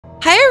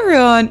Hi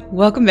everyone!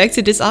 Welcome back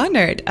to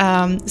Dishonored.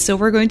 So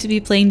we're going to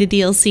be playing the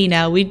DLC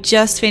now. We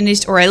just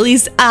finished, or at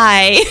least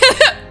I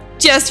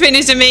just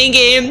finished the main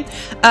game.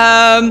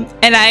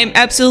 And I'm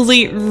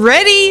absolutely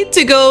ready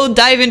to go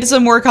dive into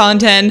some more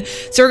content.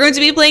 So we're going to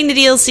be playing the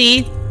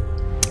DLC.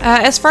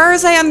 As far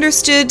as I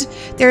understood,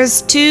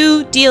 there's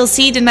two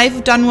DLC, the Knife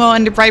of Dunwall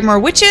and the Brightmoor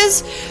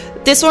Witches.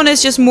 This one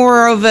is just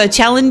more of a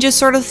challenges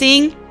sort of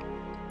thing.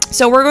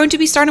 So we're going to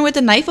be starting with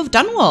the Knife of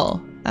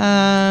Dunwall.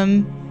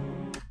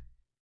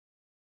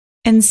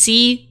 And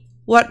see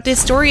what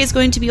this story is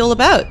going to be all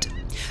about.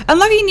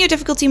 Unlocking new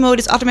difficulty mode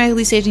is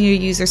automatically saved in your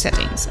user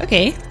settings.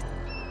 Okay.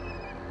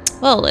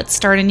 Well, let's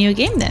start a new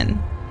game then.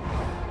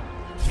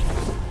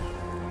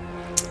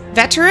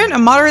 Veteran, a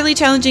moderately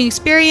challenging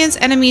experience.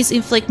 Enemies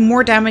inflict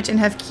more damage and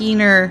have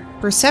keener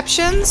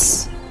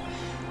perceptions.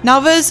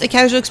 Novice, a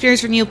casual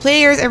experience for new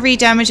players. Every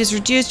damage is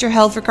reduced, your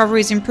health recovery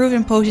is improved,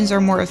 and potions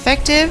are more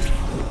effective.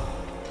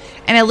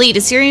 And Elite,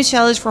 a serious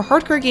challenge for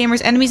hardcore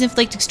gamers. Enemies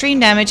inflict extreme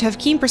damage, have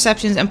keen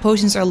perceptions, and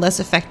potions are less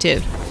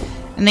effective.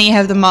 And then you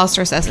have the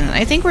Master Assassin.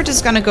 I think we're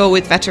just gonna go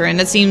with Veteran.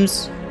 That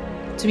seems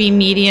to be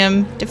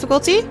medium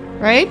difficulty,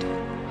 right?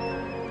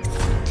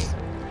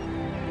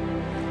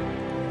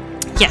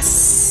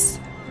 Yes!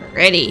 We're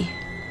ready.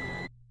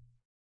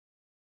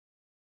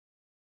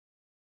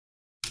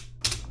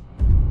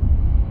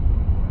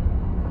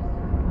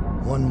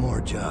 One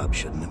more job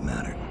shouldn't have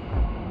mattered.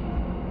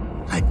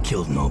 I'd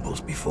killed nobles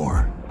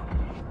before.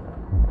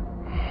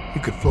 You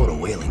could float a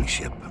whaling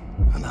ship,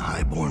 and the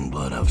high-born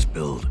blood I've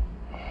spilled.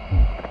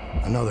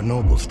 Another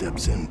noble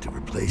steps in to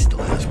replace the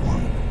last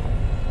one.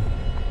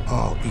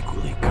 All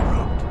equally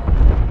corrupt.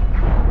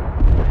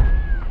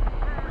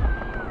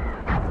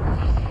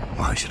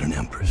 Why should an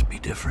empress be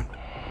different?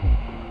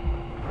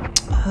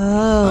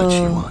 Oh. But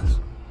she was.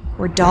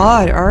 We're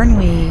Dodd, aren't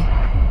we?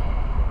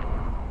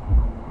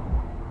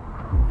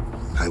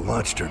 I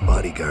watched her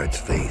bodyguard's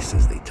face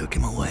as they took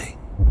him away.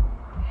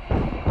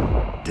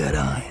 Dead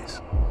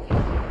eyes.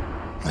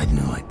 I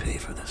knew I'd pay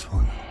for this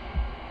one.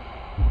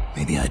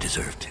 Maybe I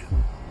deserved to.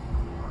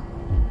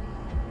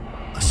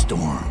 A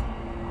storm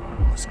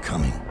was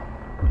coming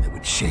that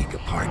would shake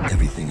apart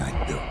everything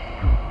I'd built.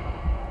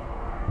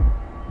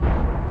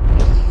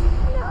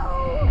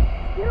 No!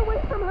 Get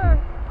away from her!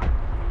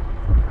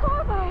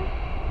 Corvo!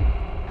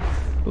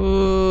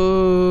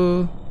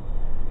 Ooh.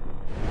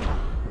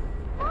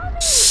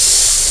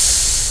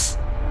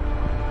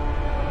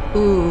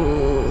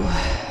 Ooh.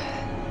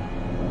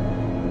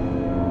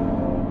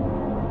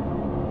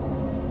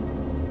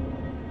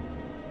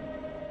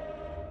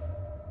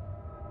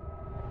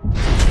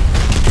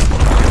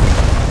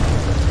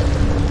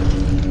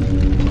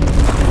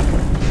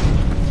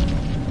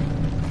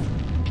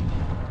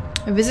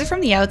 A visit from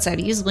the outside.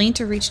 Use Blink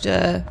to reach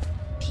the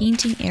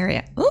painting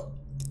area. Oh,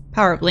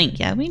 power of Blink.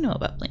 Yeah, we know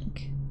about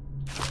Blink.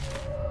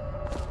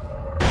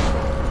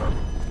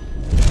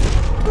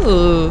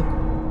 Ooh,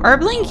 our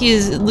Blink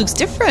looks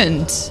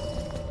different.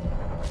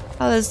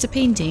 Oh, that's the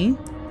painting.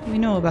 We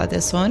know about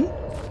this one.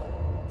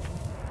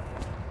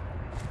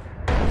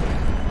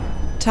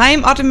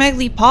 Time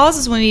automatically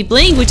pauses when we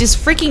blink, which is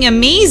freaking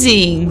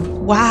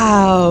amazing.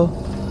 Wow,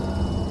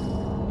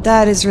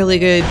 that is really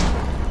good.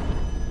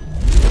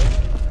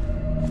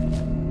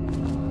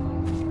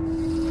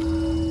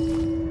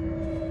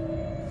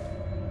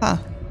 Huh.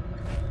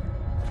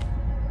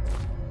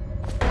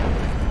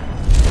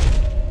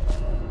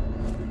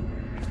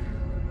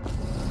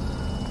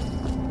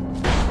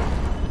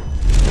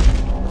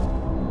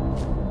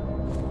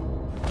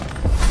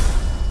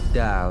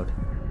 Dowd,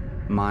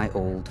 my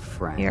old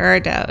friend. You're a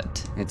Dowd.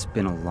 It's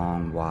been a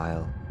long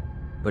while,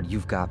 but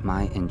you've got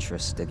my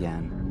interest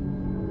again.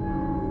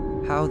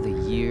 How the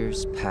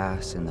years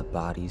pass and the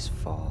bodies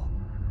fall.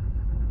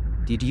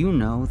 Did you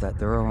know that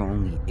there are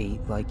only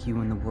 8 like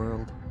you in the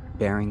world,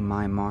 bearing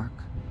my mark?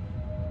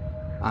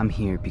 I'm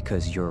here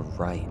because you're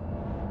right.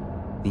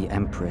 The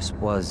Empress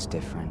was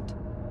different.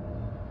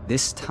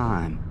 This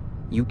time,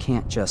 you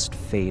can't just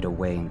fade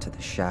away into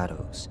the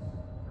shadows.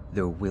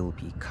 There will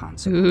be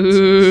consequences.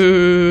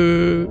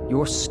 Ooh.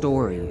 Your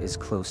story is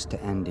close to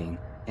ending,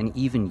 and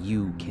even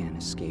you can't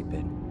escape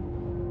it.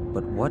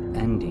 But what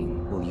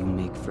ending will you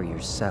make for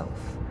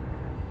yourself?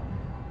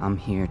 I'm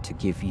here to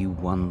give you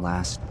one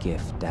last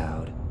gift,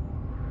 Dowd.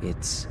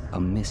 It's a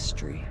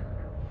mystery.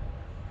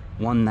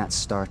 One that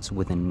starts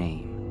with a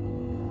name.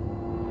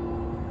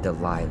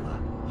 Delilah.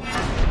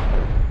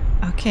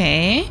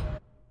 Okay.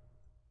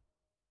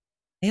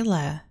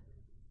 Delilah.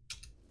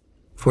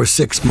 For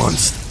 6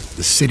 months,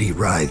 the city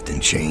writhed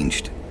and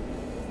changed.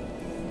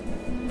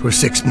 For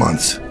 6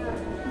 months,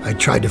 I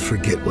tried to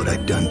forget what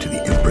I'd done to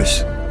the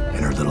Empress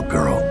and her little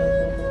girl.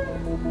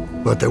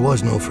 But there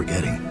was no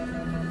forgetting.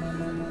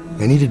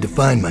 I needed to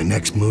find my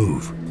next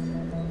move.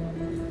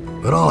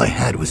 But all I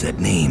had was that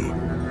name.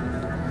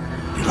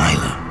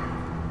 Delilah.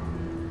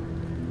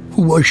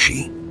 Who was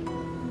she?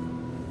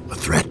 A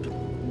threat?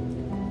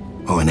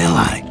 Oh, an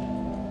ally?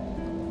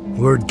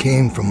 Word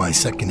came from my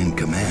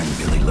second-in-command,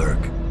 Billy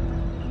Lurk.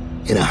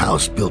 In a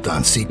house built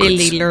on secrets.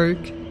 Billy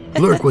Lurk.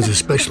 Lurk was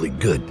especially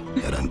good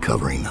at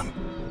uncovering them.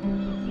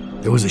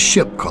 There was a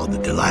ship called the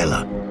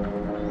Delilah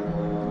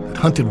that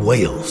hunted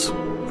whales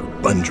for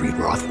Bundry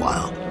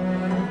Rothwild,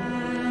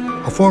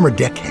 a former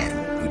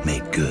deckhand who'd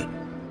made good.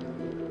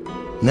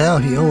 Now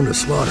he owned a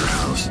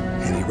slaughterhouse,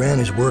 and he ran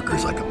his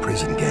workers like a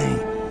prison gang.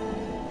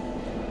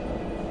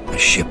 A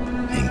ship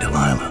named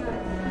Delilah.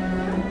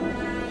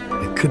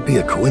 It could be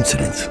a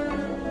coincidence,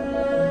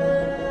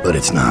 but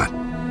it's not.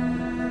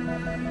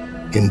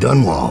 In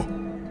Dunwall,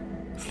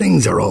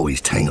 things are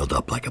always tangled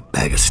up like a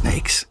bag of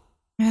snakes.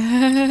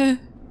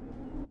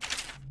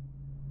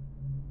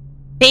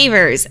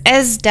 Favors.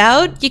 As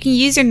Dowd, you can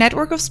use your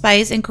network of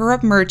spies and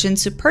corrupt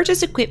merchants to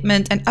purchase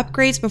equipment and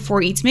upgrades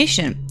before each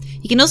mission.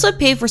 You can also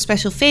pay for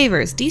special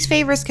favors. These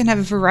favors can have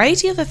a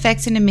variety of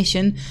effects in a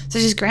mission,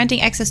 such as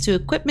granting access to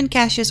equipment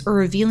caches or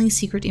revealing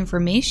secret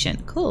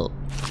information. Cool.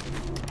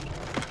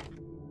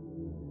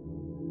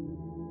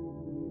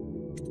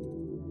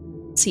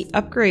 Let's see,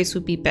 upgrades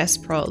would be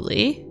best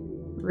probably.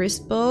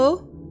 Wrist bow.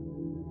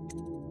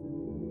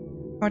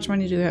 How much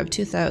money do we have?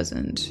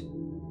 2,000.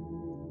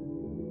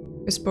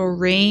 Wrist bow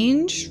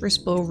range,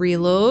 wrist bow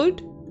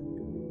reload.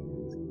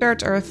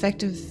 Darts are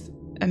effective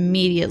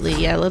immediately.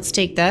 Yeah, let's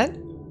take that.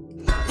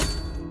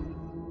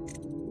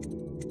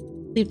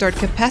 Sleep dart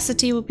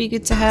capacity would be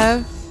good to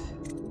have.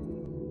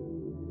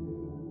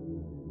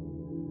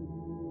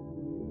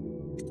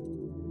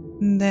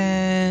 And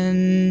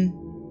then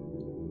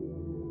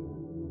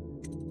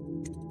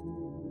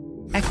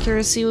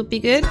accuracy would be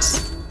good.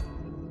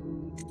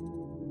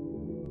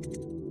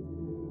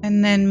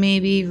 And then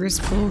maybe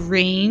wrist bow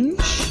range.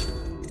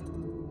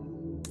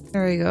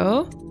 There we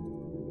go.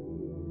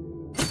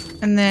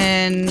 And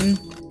then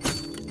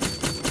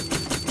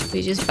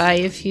we just buy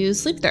a few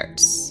sleep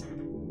darts.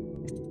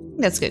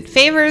 That's good.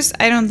 Favors,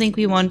 I don't think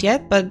we want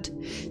yet, but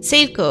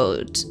save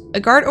code. A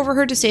guard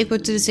overheard the save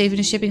code to the safe in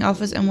the shipping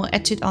office and will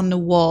etch it on the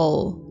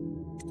wall.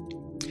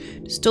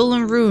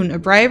 Stolen rune. A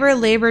briber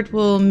labored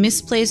will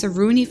misplace a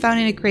rune he found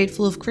in a crate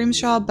full of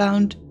crimshaw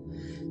bound.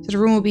 So the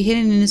rune will be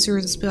hidden in the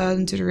sewers and spilled out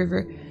into the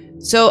river.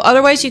 So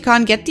otherwise you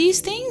can't get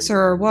these things,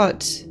 or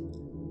what?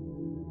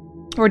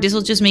 Or this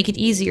will just make it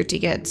easier to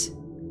get.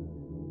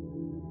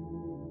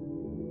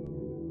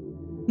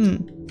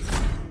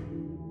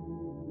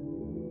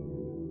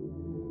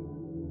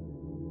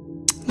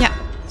 Yeah,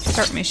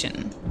 start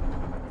mission.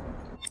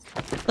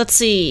 Let's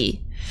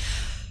see.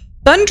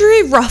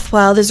 Bundry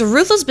Rothwild is a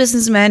ruthless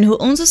businessman who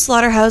owns a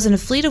slaughterhouse and a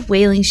fleet of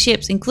whaling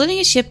ships, including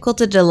a ship called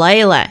the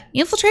Delilah.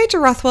 Infiltrate the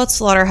Rothwild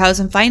slaughterhouse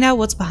and find out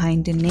what's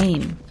behind the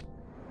name.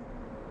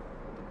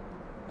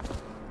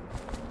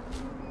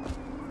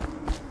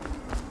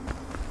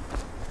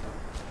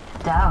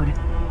 Dowd,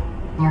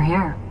 you're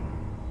here.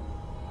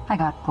 I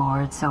got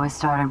bored, so I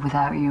started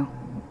without you.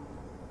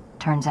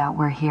 Turns out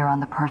we're here on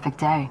the perfect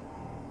day.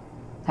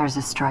 There's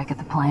a strike at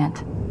the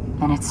plant,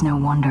 and it's no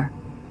wonder.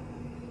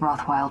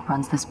 Rothwild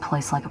runs this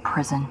place like a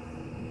prison.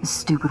 The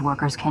stupid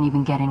workers can't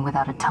even get in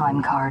without a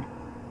time card.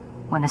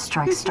 When the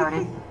strike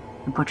started,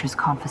 the butchers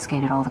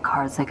confiscated all the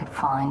cards they could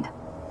find.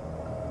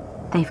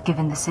 They've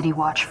given the City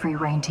Watch free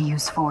rein to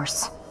use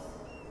force.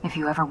 If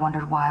you ever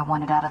wondered why I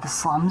wanted out of the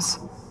slums,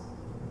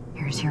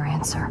 here's your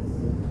answer.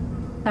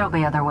 There'll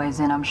be other ways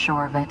in, I'm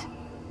sure of it.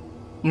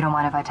 You don't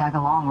mind if I tag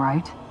along,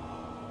 right?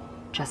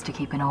 Just to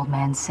keep an old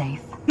man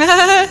safe. One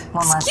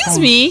last Excuse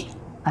thing. me.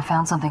 I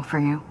found something for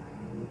you.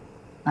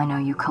 I know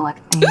you collect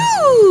these.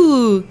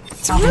 Ooh,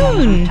 it's a I'll be on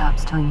the rune.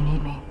 rooftops till you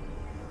need me.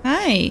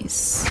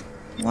 Nice.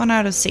 1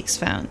 out of 6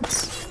 found.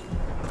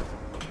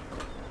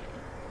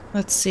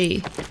 Let's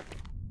see.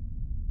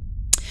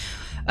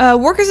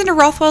 Workers in the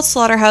Rothwild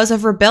slaughterhouse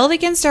have rebelled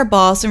against their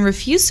boss and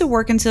refuse to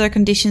work until their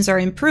conditions are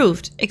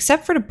improved,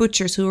 except for the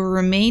butchers who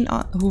remain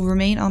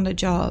on the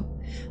job.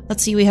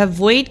 Let's see, we have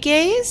Void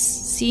Gaze,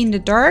 See in the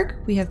Dark,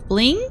 we have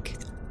Blink,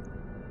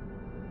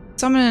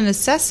 Summon an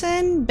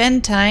Assassin,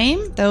 Bend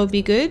Time, that would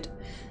be good.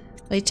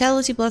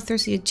 Vitality,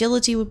 Bloodthirsty,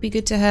 Agility would be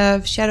good to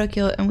have, Shadow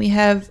Kill, and we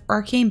have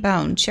Arcane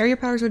Bound. Share your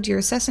powers with your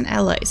assassin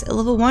allies. At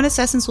level 1,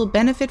 assassins will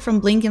benefit from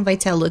Blink and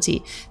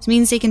Vitality. This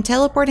means they can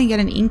teleport and get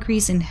an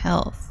increase in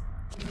health.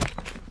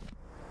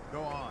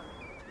 Go on.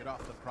 Get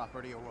off the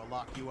property or we'll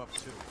lock you up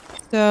too.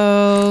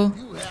 So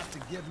You have to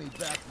give me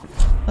back.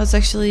 let's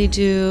actually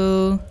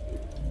do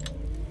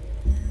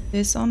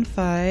this on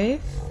 5.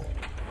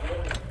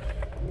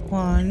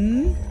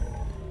 1,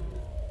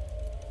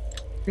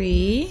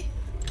 3,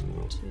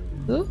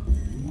 2.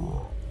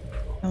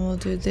 And we'll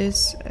do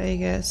this, I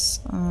guess,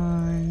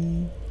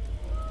 on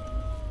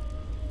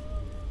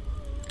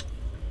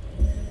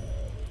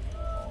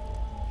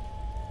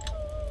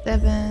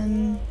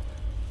 7,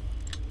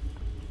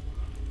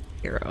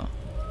 0.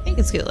 I think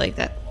it's good like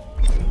that.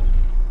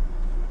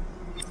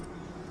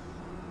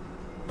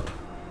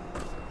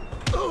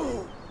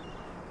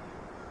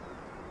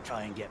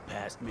 Try and get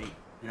past me,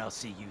 and I'll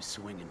see you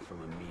swinging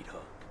from a meat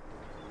hook.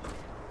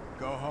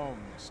 Go home,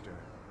 mister.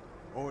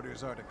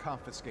 Orders are to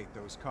confiscate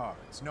those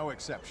cards. No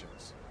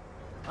exceptions.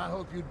 I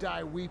hope you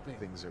die weeping.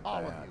 Things are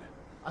all bad. of you.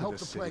 I hope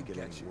the city plague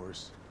getting gets you.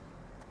 worse.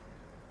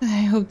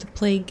 I hope the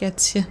plague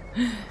gets you.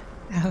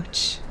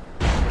 Ouch.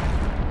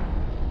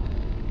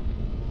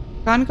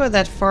 Can't go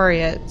that far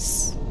yet.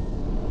 So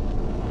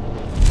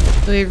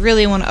we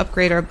really want to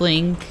upgrade our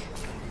blink.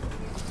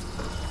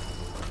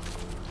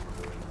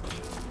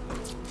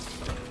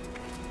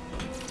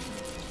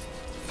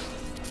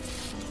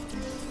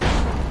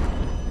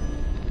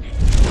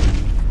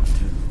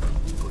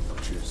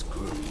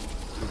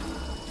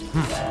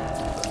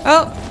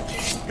 Oh!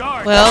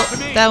 Well,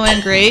 that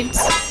went great.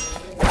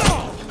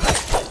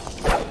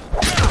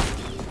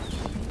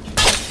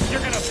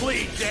 You're gonna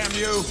bleed, damn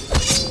you!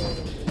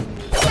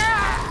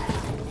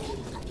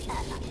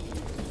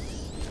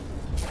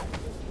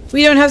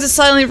 We don't have the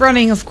silent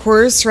running, of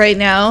course, right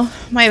now.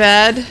 My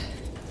bad.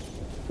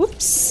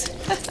 Whoops.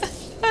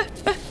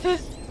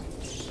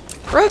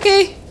 We're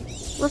okay.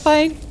 We're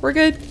fine. We're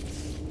good.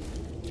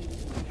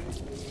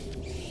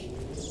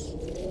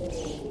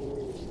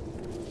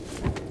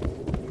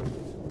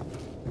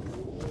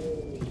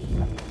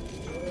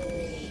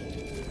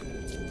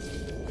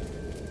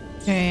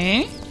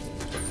 Okay.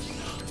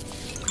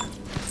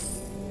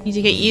 Need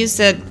to get used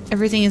that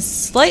everything is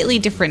slightly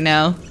different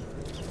now.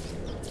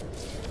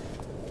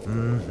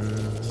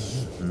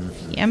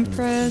 The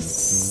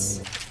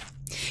Empress.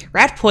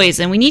 Rat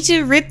poison. We need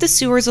to rid the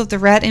sewers of the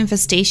rat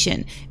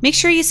infestation. Make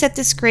sure you set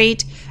this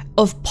crate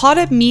of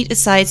potted meat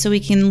aside so we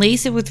can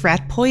lace it with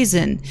rat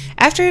poison.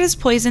 After it is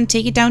poisoned,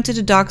 take it down to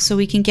the dock so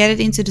we can get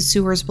it into the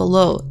sewers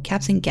below.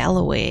 Captain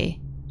Galloway.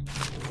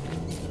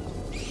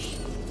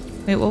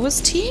 Wait, what was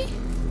T?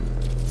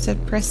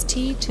 Said press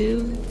T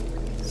to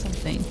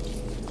something.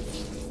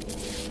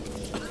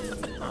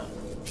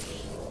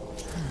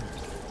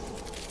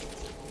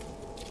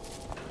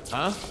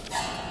 Huh?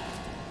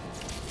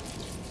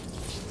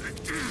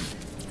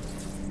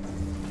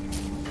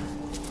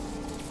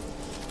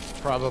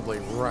 Probably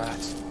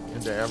rats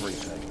into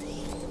everything.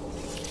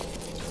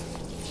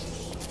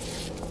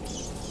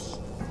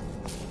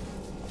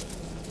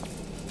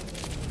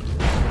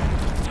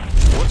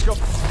 Let's go.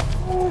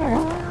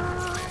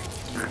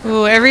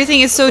 Ooh,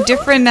 everything is so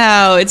different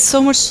now. It's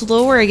so much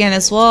slower again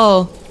as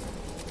well.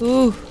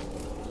 Ooh.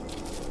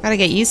 Gotta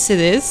get used to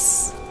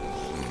this.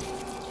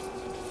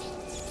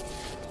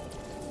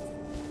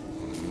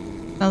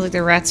 Sounds like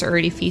the rats are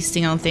already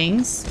feasting on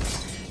things.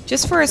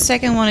 Just for a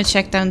second, I want to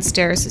check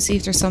downstairs to see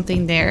if there's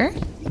something there.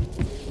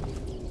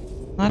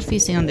 Not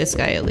feasting on this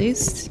guy, at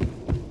least.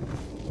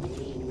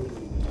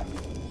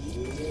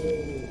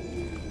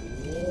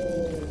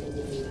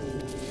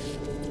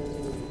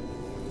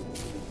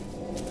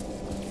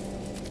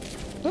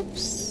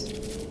 Oops.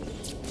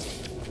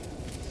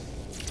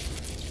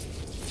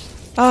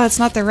 Oh, it's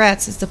not the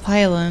rats, it's the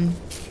pylon.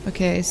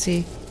 Okay, I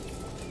see.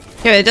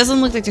 Yeah, it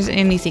doesn't look like there's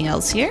anything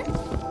else here.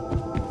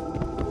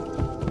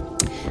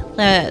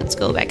 Let's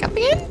go back up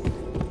again.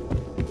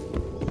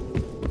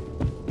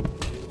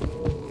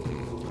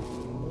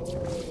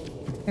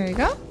 There we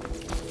go.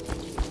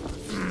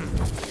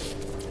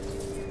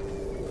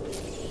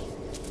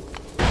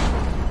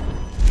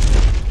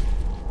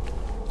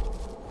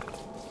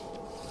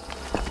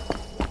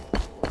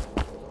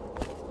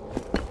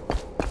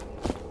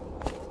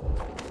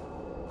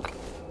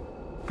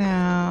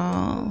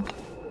 Now,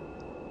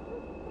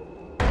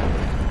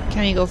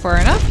 can we go far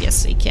enough?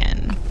 Yes, we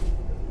can.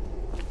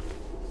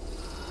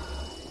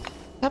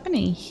 What's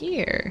happening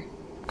here?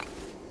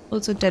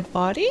 Loads of dead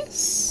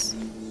bodies?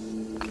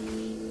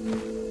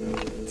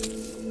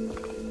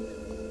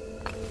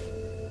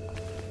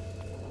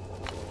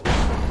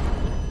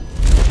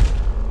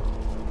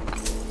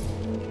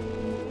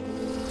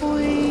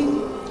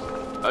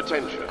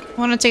 Attention. I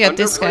want to take out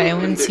this guy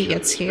once he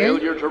gets here.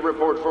 Failure to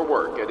report for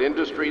work at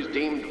industries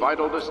deemed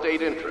vital to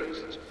state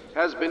interests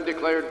has been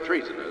declared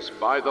treasonous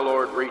by the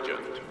Lord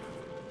Regent.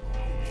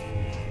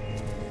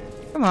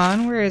 Come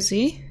on, where is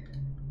he?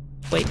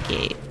 White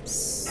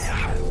gates.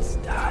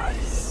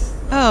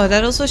 Oh,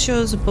 that also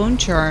shows a bone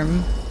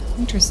charm.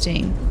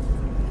 Interesting.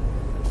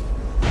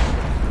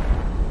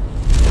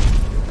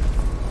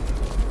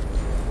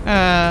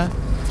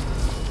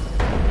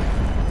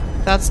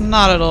 That's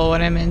not at all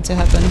what I meant to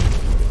happen.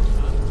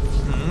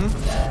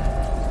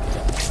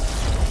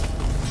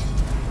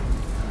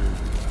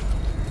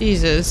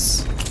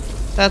 Jesus.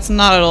 That's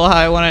not at all how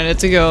I wanted it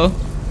to go.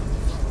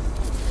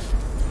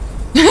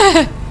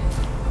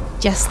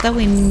 Just the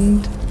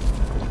wind.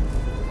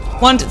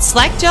 Wanted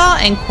Slackjaw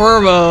and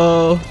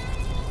Corvo.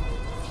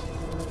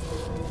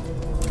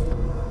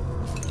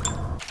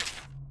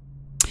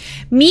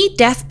 Meat,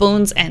 Death,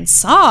 Bones, and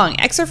Song.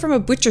 Excerpt from a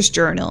butcher's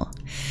journal.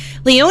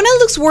 Leona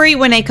looks worried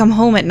when I come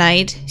home at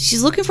night.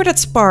 She's looking for that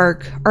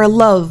spark, our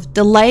love,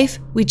 the life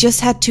we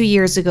just had 2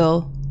 years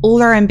ago.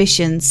 All our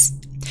ambitions.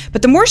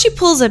 But the more she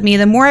pulls at me,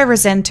 the more I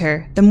resent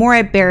her, the more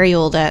I bury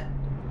all that.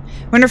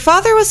 When her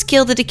father was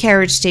killed at the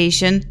carriage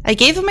station, I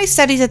gave up my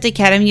studies at the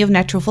Academy of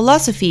Natural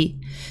Philosophy.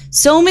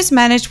 So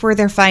mismanaged were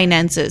their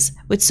finances,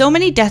 with so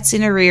many debts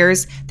in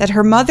arrears that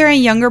her mother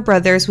and younger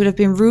brothers would have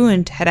been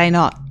ruined had I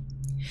not.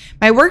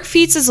 My work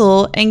feeds us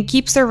all and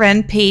keeps the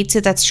rent paid to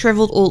that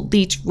shriveled old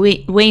leech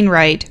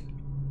Wainwright.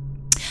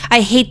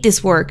 I hate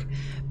this work,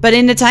 but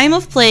in the time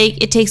of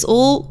plague, it takes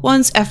all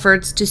one's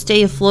efforts to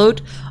stay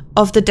afloat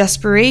of the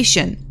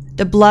desperation,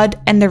 the blood,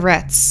 and the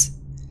rats.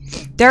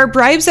 There are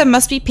bribes that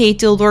must be paid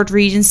to Lord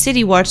Regent's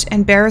City Watch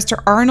and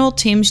Barrister Arnold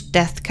Tim's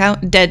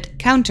dead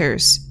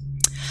counters.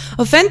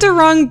 Offend the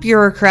wrong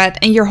bureaucrat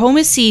and your home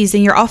is seized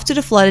and you're off to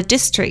the flooded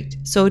district,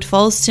 so it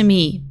falls to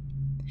me.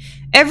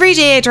 Every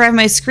day I drive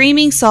my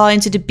screaming saw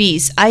into the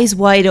beast, eyes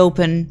wide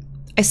open.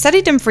 I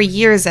studied them for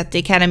years at the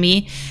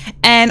academy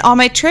and on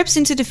my trips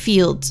into the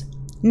field.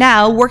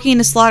 Now, working in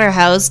a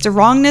slaughterhouse, the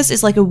wrongness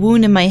is like a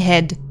wound in my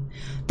head.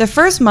 The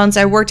first months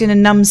I worked in a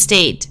numb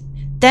state.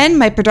 Then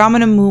my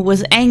predominant mood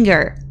was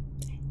anger.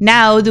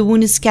 Now the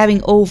wound is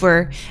scabbing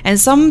over, and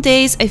some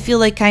days I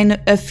feel a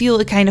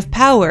kind of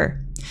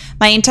power.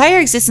 My entire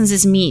existence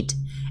is meat,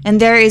 and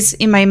there is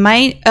in my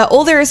mind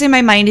all there is in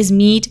my mind is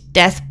meat,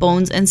 death,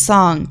 bones, and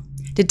song.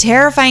 The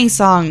terrifying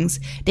songs,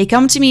 they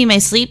come to me in my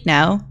sleep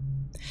now.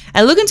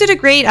 I look into the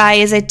great eye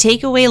as I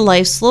take away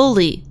life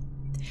slowly.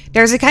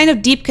 There's a kind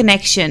of deep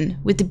connection,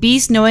 with the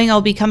beast knowing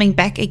I'll be coming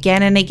back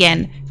again and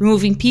again,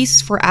 removing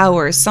pieces for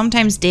hours,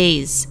 sometimes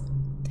days.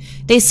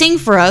 They sing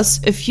for us,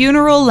 a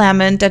funeral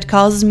lament that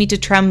causes me to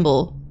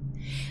tremble.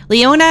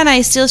 Leona and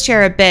I still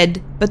share a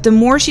bed, but the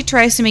more she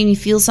tries to make me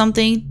feel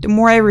something, the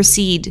more I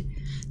recede.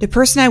 The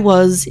person I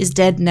was is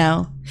dead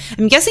now.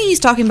 I'm guessing he's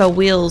talking about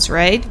Wheels,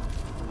 right?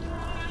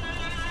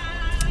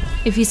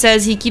 If he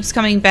says he keeps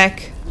coming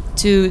back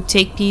to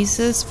take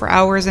pieces for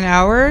hours and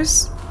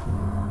hours,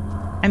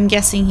 I'm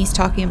guessing he's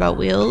talking about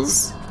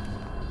Wheels.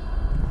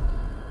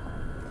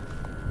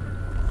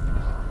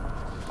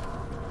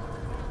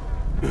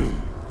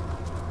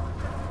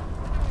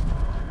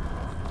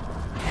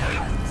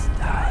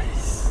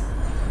 Nice.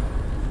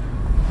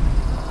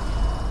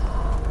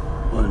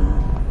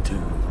 1, 2,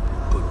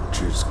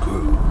 butcher's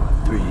crew.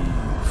 3,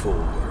 4,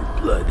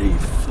 bloody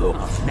floor.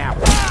 Now.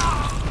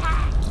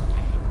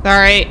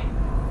 Alright.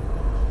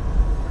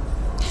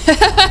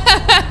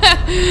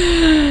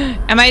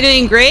 Am I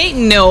doing great?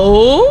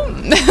 No.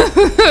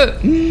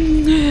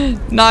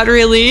 Not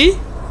really.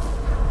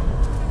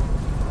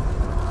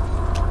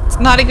 It's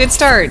not a good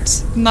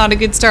start. Not a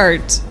good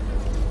start.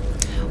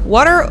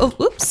 Water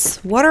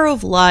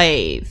of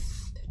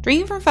life.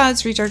 Drinking from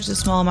fountains recharges a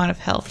small amount of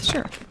health.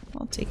 Sure,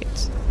 I'll take it.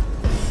 Is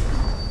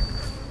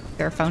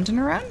there a fountain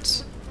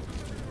around?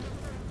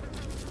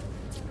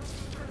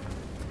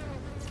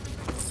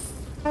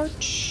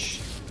 Ouch.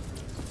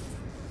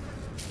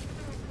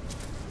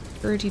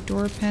 Dirty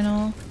door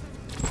panel.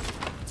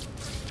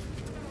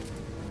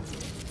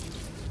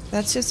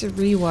 That's just a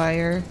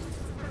rewire.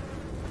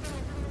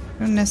 I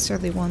don't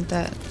necessarily want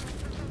that.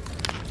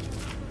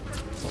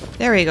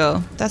 There we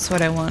go. That's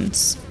what I want.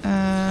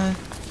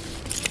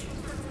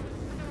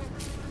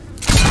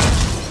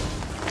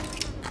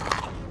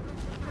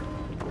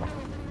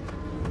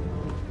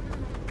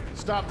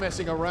 Stop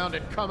messing around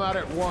and come out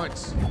at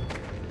once.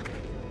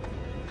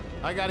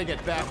 I gotta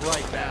get back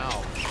right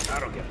now. I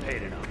don't get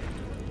paid enough.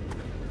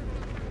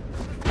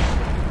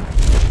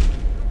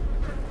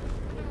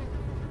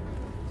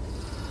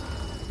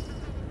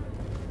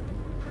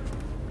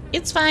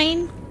 It's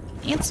fine.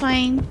 It's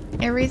fine.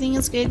 Everything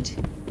is good. I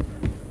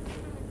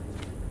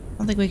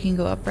don't think we can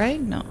go up, right?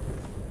 No.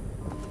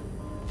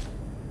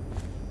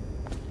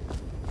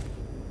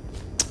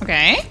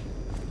 Okay.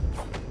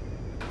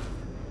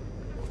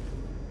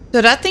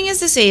 So that thing is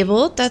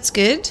disabled. That's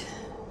good.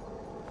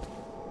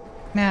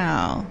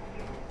 Now.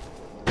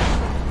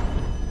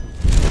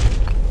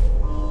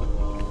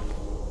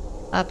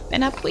 Up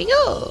and up we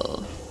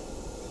go.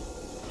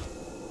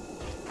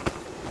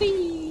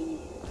 Whee.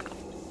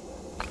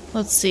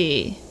 Let's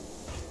see.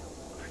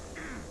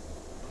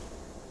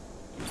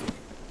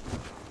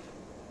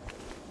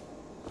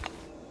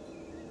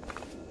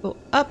 Go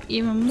up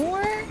even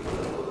more.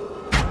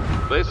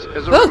 This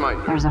is a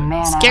reminder. There's a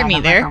man Scared me out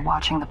on the there. river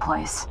watching the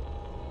place.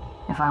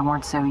 If I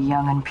weren't so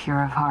young and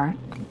pure of heart,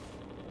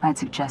 I'd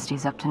suggest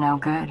he's up to no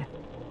good.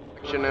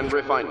 Action and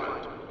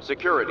refinement,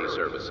 security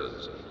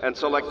services, and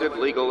selected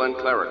legal and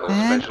clerical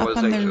And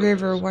specializations. up on the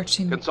river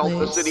watching the Consult the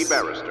place. city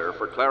barrister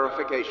for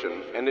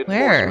clarification and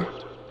enforcement.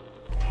 Where?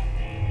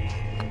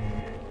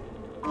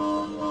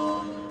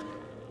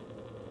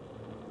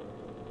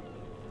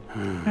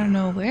 I don't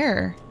know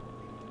where.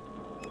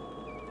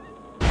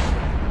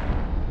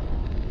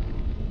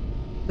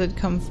 Did it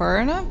come far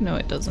enough? No,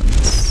 it doesn't.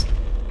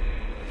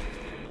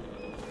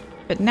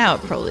 But now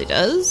it probably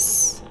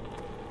does.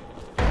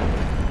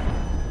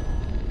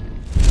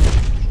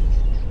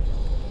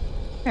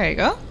 There you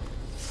go.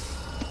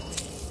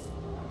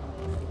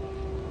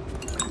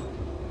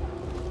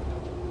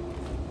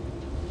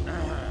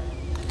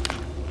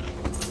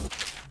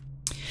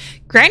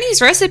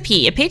 Granny's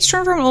recipe, a page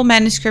torn from an old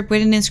manuscript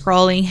written in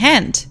scrawling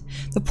hand.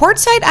 The port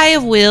side eye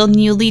of Will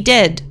newly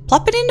dead,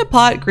 plop it in the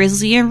pot,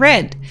 grisly and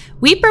red.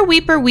 Weeper,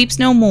 weeper, weeps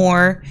no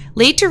more,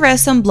 laid to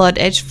rest on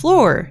blood-edged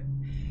floor.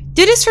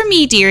 Do this for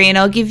me, dearie, and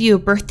I'll give you a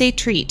birthday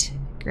treat.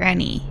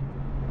 Granny.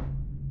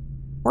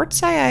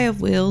 Portside Eye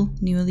of Will,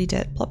 newly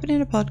dead. Plop it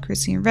in a pot,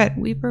 cursing in red.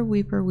 Weeper,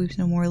 weeper, weeps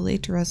no more.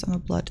 Laid to rest on a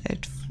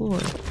blood-edged floor.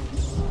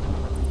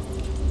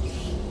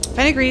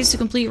 Ben agrees to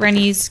complete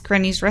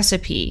Granny's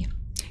recipe.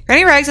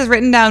 Granny Rags has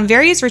written down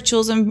various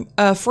rituals and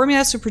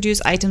formulas to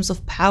produce items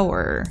of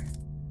power.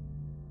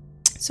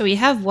 So we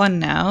have one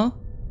now.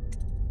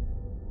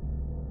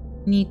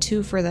 We need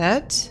 2 for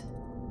that.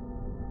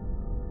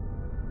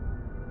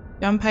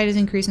 Jump height is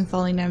increased and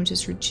falling damage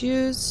is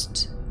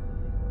reduced.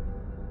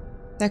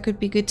 That could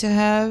be good to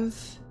have.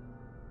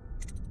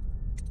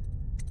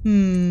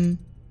 I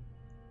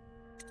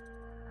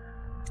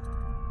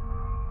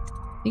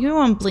think we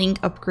want Blink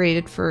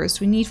upgraded first.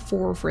 We need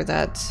 4 for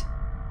that.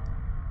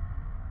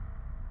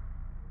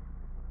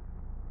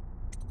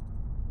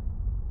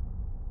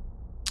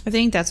 I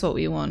think that's what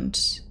we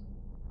want.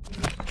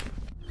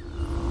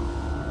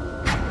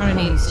 I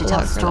They used to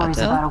tell stories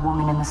that, about a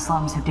woman in the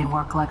slums who did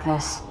work like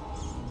this.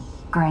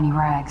 Granny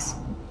Rags.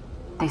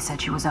 They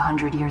said she was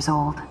 100 years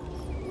old.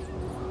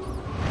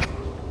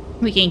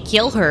 We can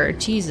kill her.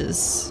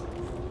 Jesus.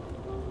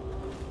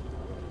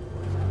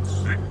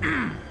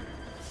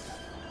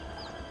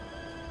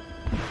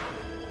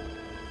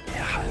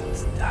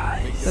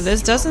 But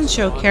this doesn't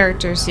show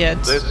characters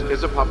yet. This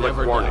is a public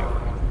warning.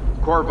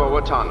 Corvo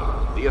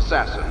Atana, the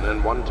assassin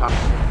and one-time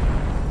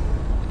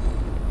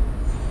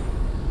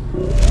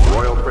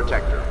Royal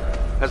Protector,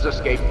 has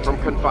escaped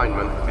from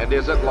confinement and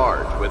is at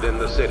large within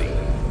the city.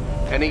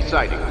 Any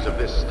sightings of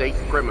this state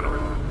criminal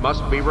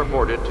must be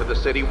reported to the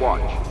City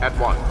Watch at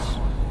once.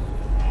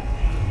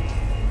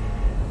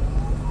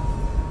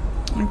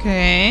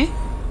 Okay.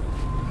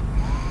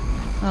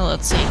 Well,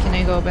 let's see. Can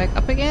I go back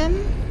up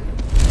again?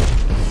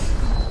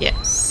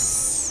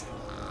 Yes.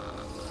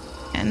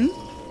 And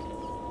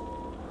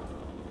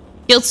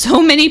killed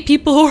so many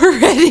people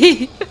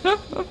already.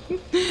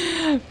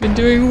 Been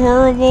doing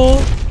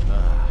horrible.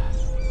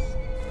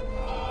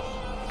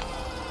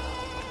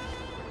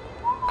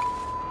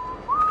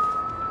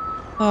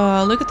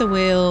 Oh, look at the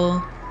whale.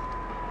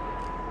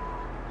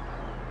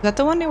 Is that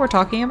the one they were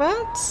talking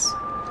about?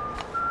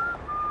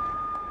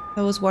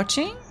 I was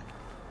watching?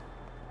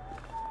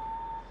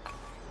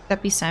 Would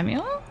that be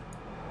Samuel?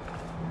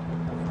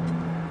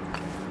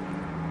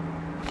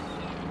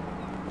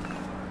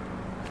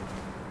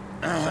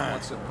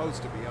 Someone's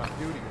supposed to be on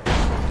duty.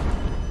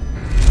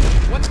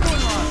 What's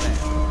going on there?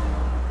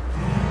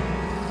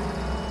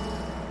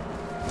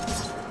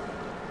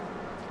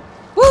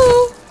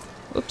 Woo!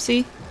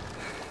 Oopsie.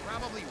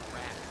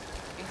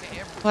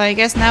 Well, I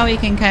guess now we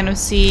can kind of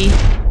see.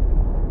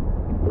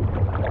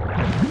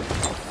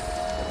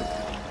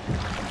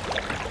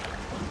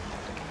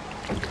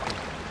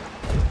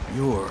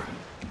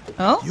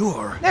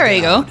 Oh, there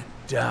you go.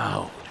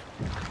 Dowd.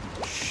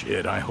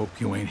 Shit, I hope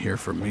you ain't here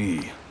for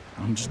me.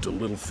 I'm just a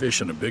little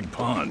fish in a big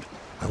pond.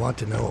 I want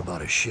to know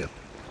about a ship.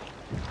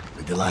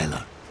 The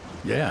Delilah.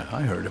 Yeah,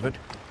 I heard of it.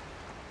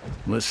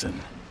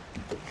 Listen,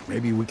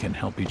 maybe we can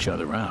help each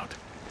other out.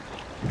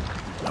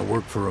 I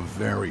work for a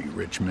very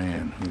rich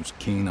man who's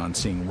keen on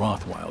seeing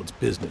Rothwild's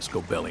business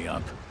go belly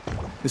up.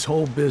 This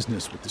whole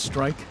business with the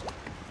strike,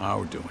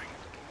 our doing.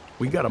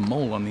 We got a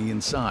mole on the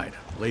inside,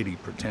 a lady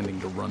pretending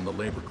to run the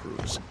labor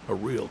crews, a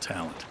real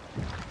talent.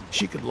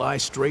 She could lie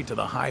straight to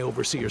the High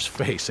Overseer's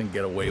face and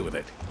get away with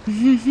it.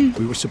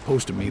 We were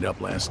supposed to meet up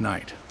last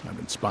night. I've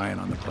been spying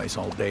on the place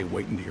all day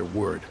waiting to hear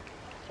word.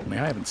 Only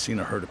I haven't seen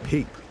or heard a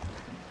peep.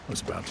 I was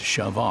about to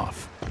shove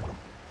off.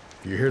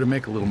 You're here to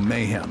make a little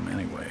mayhem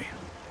anyway.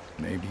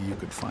 Maybe you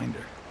could find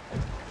her.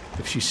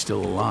 If she's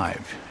still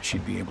alive,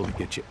 she'd be able to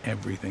get you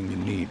everything you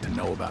need to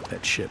know about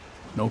that ship.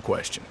 No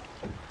question.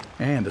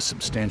 And a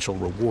substantial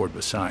reward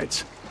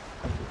besides.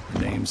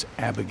 Her name's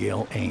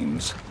Abigail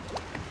Ames.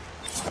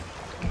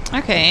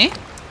 Okay.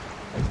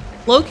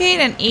 Locate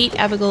and 8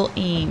 Abigail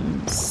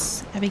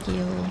Ames.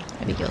 Abigail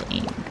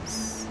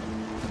Ames.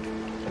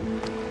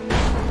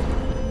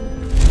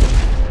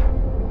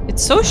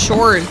 It's so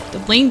short. The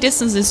blink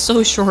distance is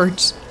so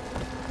short.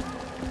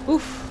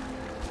 Oof.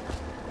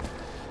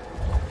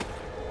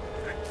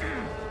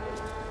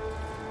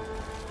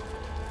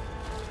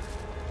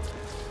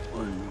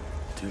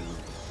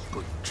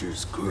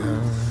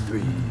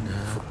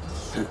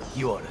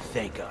 You ought to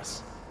thank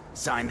us.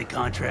 Sign the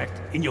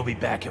contract, and you'll be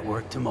back at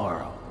work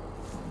tomorrow.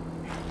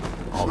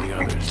 All the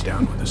others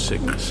down with the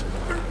sickness.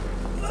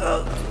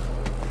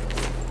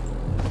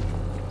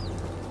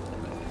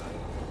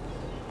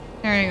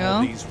 There you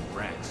All go. these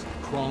rats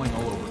crawling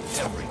all over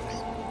everything.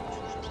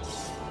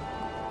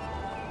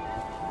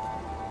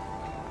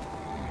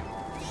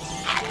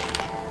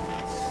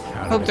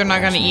 Hope they're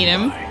not gonna eat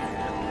him. All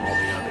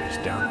the others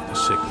down with the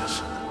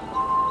sickness.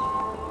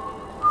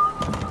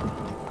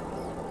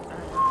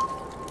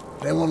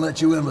 They won't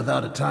let you in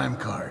without a time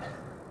card.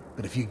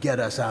 But if you get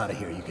us out of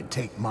here, you can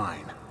take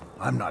mine.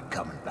 I'm not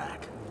coming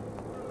back.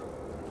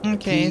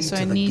 Okay, Key so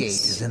to I the need. gate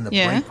is in the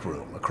Yeah. break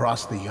room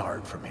across the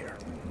yard from here.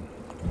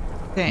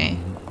 Okay.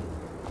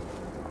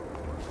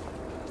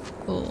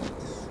 Cool.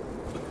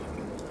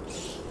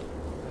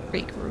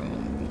 Break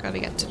room. Gotta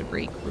get to the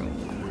break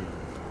room.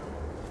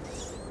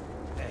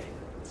 Hey,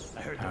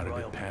 I heard How did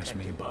it pass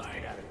me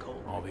by?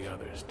 All the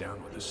others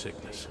down with the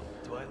sickness.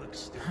 Do I look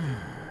stupid?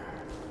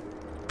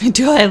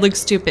 Do I look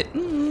stupid?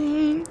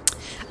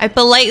 I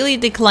politely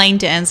declined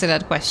to answer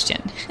that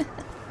question.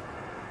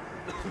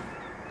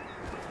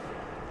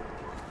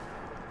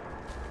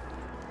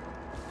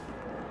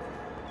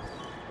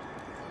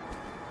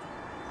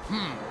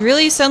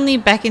 Really suddenly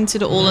back into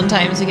the olden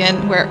times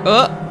again where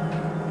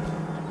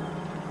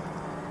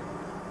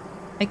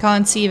I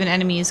can't see if an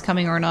enemy is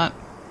coming or not.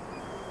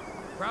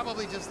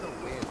 Probably just the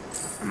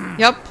wind.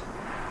 Yup.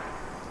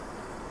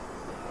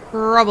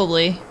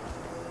 Probably.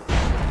 The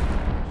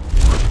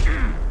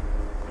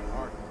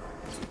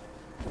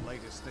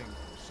latest thing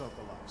from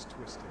Sokolov's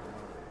twisted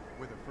arm.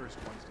 We're the first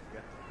ones to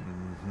get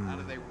them. How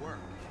do they work?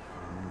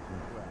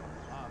 Well,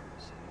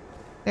 obviously.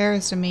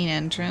 There's the main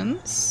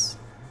entrance.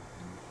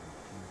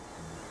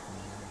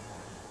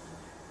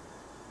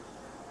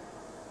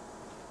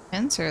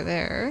 Enter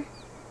there.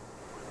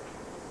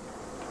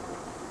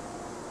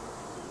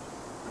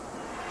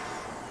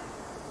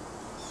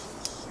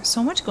 There's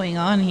so much going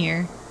on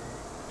here.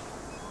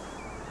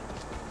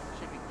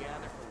 Should we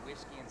gather for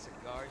whiskey and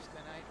cigars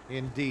tonight?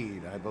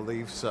 Indeed, I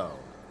believe so.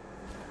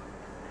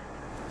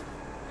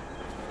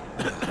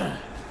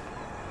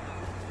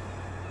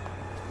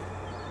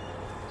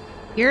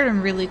 Hear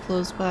them really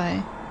close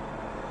by.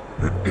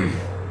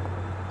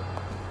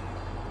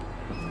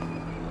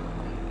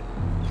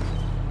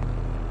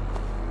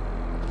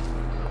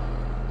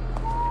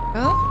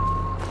 Oh?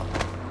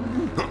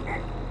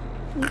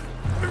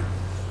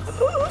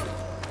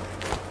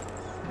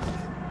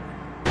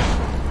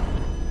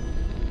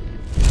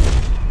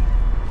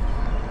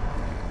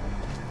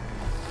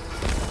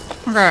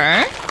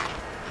 Okay.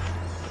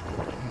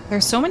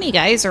 There's so many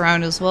guys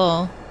around as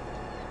well.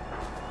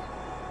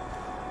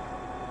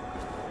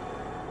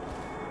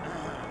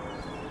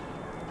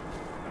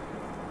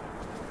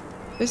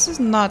 This is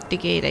not the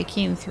gate I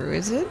came through,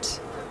 is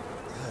it?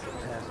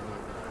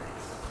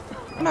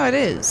 No, it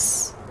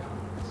is.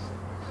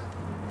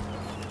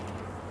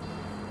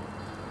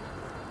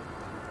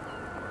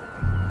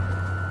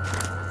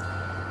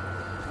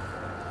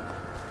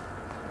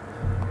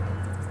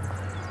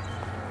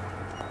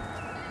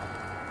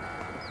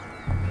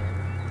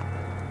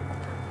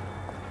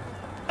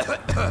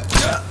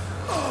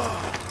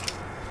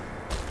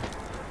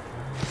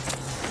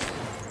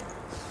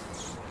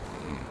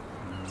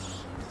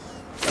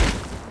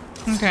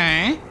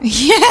 Okay.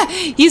 Yeah,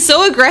 he's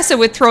so aggressive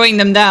with throwing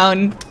them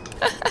down.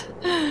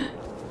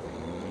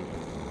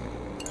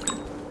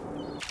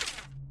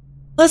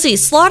 Let's see,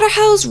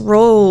 Slaughterhouse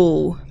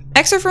Row.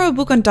 Excerpt from a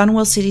book on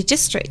Dunwall city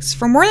districts.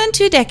 For more than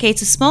 2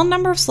 decades, a small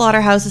number of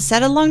slaughterhouses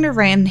set along the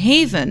Rhine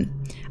Haven,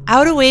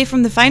 out away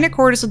from the finer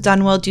quarters of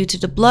Dunwall due to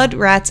the blood,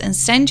 rats, and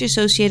stench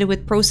associated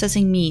with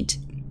processing meat.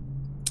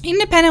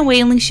 Independent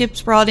whaling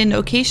ships brought in the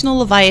occasional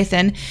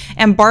Leviathan,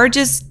 and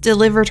barges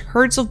delivered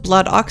herds of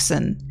blood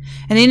oxen.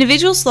 An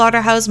individual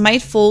slaughterhouse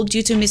might fold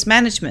due to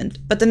mismanagement,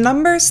 but the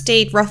number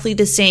stayed roughly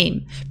the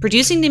same,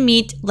 producing the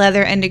meat,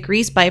 leather, and the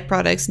grease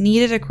byproducts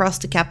needed across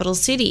the capital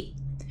city.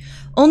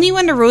 Only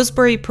when the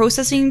Rosebery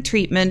processing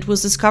treatment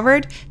was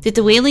discovered did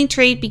the whaling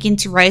trade begin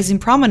to rise in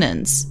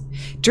prominence,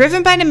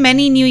 driven by the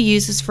many new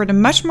uses for the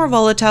much more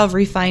volatile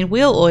refined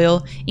whale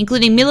oil,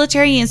 including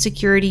military and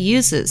security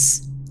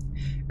uses.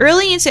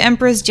 Early into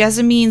Empress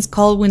Jessamine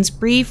Colwyn's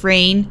brief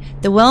reign,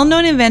 the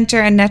well-known inventor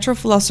and natural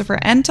philosopher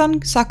Anton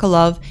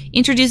Sokolov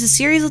introduced a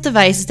series of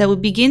devices that would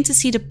begin to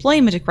see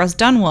deployment across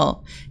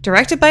Dunwall,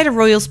 directed by the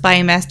royal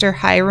spymaster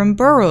Hiram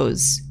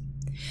Burroughs.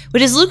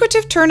 With his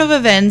lucrative turn of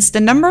events, the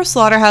number of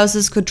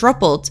slaughterhouses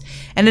quadrupled,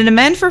 and the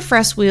demand for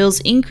fresh wheels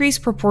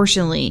increased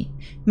proportionally.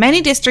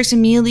 Many districts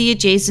immediately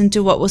adjacent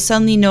to what was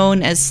suddenly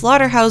known as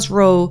Slaughterhouse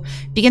Row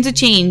began to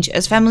change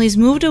as families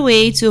moved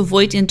away to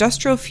avoid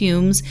industrial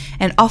fumes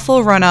and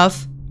awful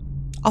runoff.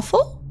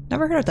 Awful?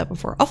 Never heard of that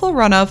before. Awful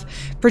runoff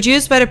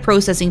produced by the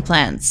processing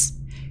plants.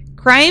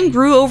 Crime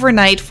grew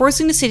overnight,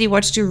 forcing the City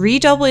Watch to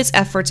redouble its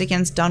efforts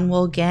against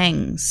Dunwall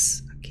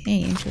gangs. Okay,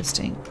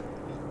 interesting.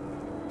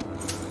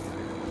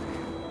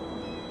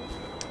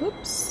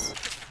 Oops.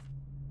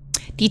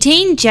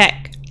 Detain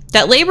Jack.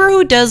 That laborer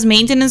who does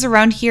maintenance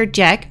around here,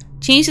 Jack,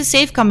 changed his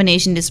safe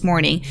combination this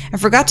morning and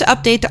forgot to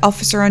update the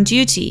officer on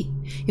duty.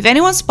 If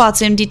anyone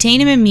spots him, detain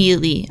him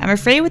immediately. I'm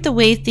afraid with the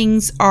way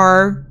things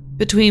are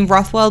between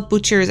Rothwell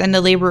butchers and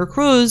the laborer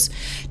crews,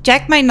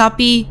 Jack might not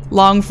be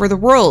long for the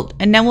world,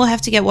 and then we'll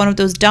have to get one of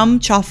those dumb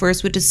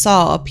choffers with the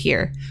saw up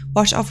here.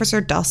 Watch Officer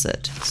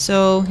Dossett.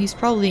 So he's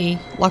probably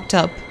locked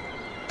up.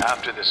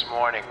 After this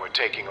morning, we're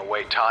taking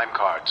away time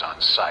cards on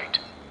site.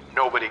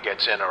 Nobody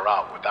gets in or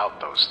out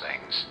without those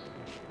things.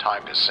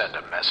 Time to send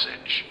a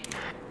message.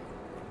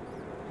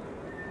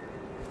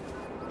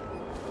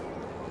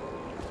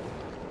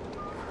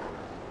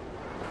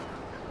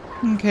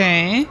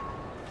 Okay.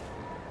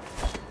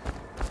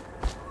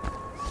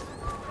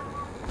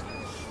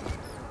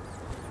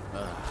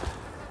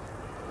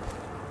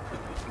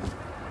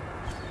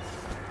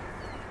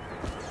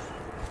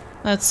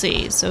 Let's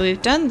see. So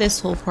we've done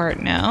this whole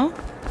part now.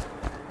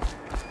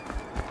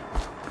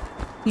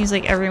 Seems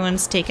like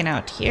everyone's taken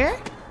out here.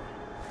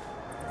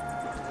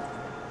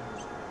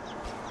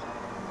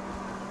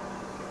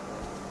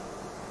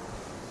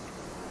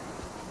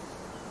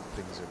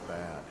 Things are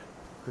bad.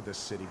 Could the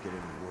city get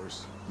any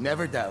worse?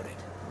 Never doubt it.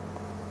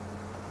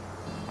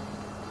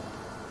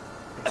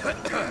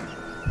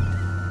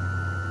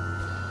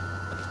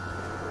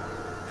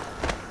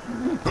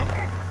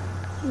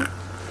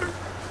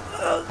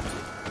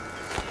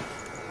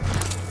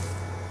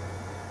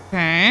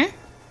 Okay.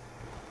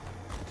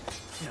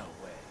 No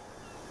way.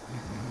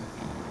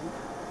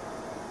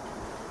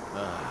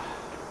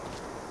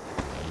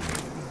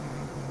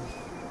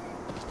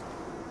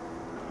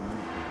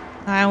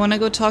 I want to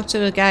go talk to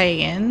the guy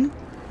again.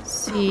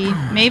 See,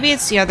 maybe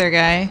it's the other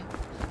guy.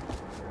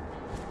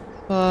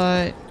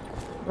 But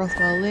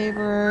Rothwell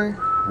laborer.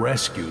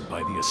 Rescued by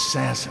the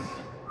assassin.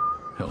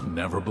 He'll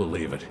never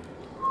believe it.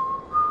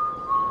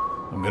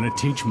 I'm gonna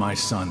teach my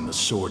son the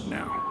sword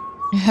now.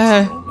 It's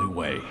the only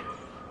way.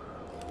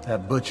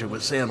 That butcher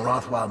was saying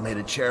Rothwell made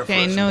a chair for us.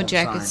 Okay, and no won't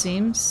jacket sign.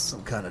 seems.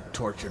 Some kind of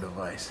torture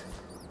device.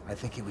 I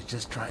think he was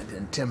just trying to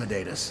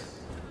intimidate us.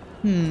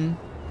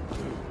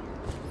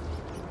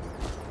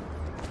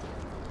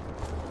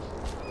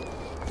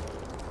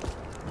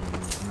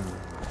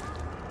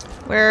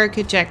 Where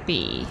could Jack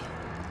be?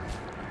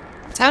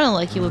 Sounded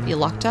like he would be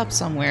locked up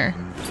somewhere.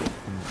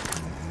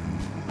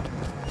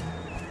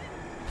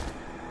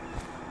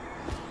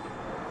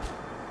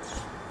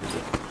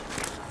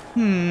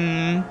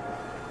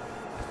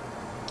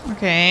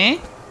 Okay.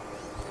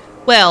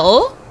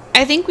 Well,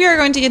 I think we are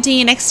going to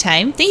continue next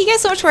time. Thank you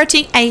guys so much for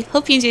watching. I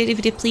hope you enjoyed the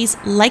video. Please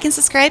like and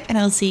subscribe, and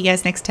I'll see you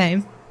guys next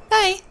time.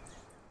 Bye!